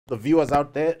the viewers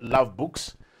out there love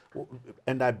books,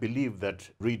 and I believe that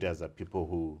readers are people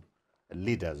who,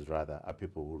 leaders rather, are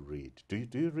people who read. Do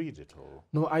you read at all?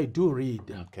 No, I do read.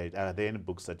 Okay. Are there any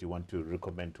books that you want to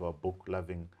recommend to our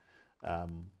book-loving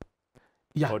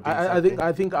Yeah, audience?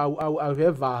 I think I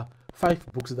have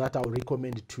 5 books that I'll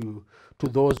recommend to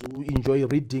those who enjoy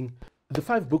reading. The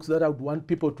 5 books that I would want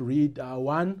people to read are: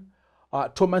 1,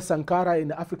 Thomas Sankara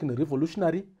and the African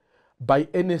Revolutionary by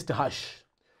Ernest Hush;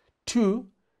 2,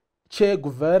 Che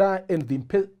Guevara and the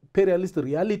Imperialist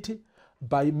Reality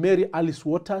by Mary Alice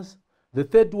Waters. The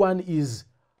 3rd one is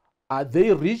Are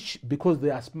They Rich Because They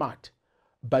Are Smart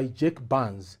by Jack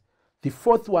Barnes. The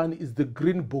 4th one is The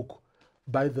Green Book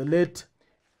by the late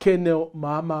Colonel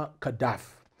Muammar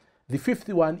Gaddafi. The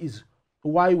 5th one is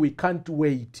Why We Can't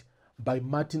Wait by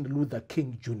Martin Luther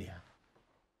King Jr.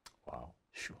 Wow,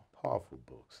 sure, powerful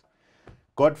books.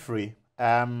 Godfrey,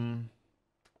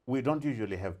 we don't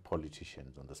usually have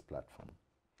politicians on this platform,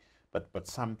 but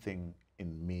something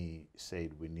in me said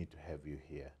we need to have you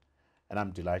here. And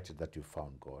I'm delighted that you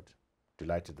found God,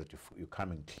 delighted that you're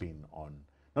coming clean on,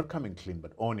 not coming clean,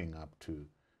 but owning up to,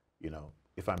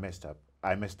 if I messed up,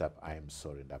 I am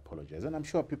sorry and I apologize. And I'm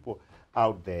sure people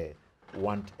out there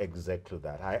want exactly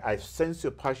that. I sense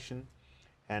your passion,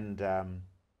 and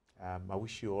I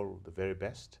wish you all the very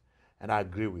best. And I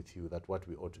agree with you that what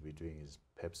we ought to be doing is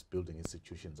perhaps building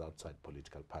institutions outside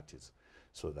political parties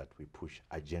so that we push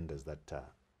agendas that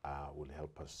will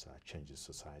help us change the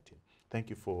society. Thank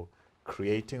you for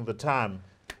creating the time,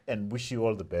 and wish you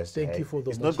all the best. Thank you for the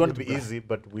It's not going to be easy,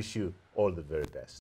 but wish you all the very best.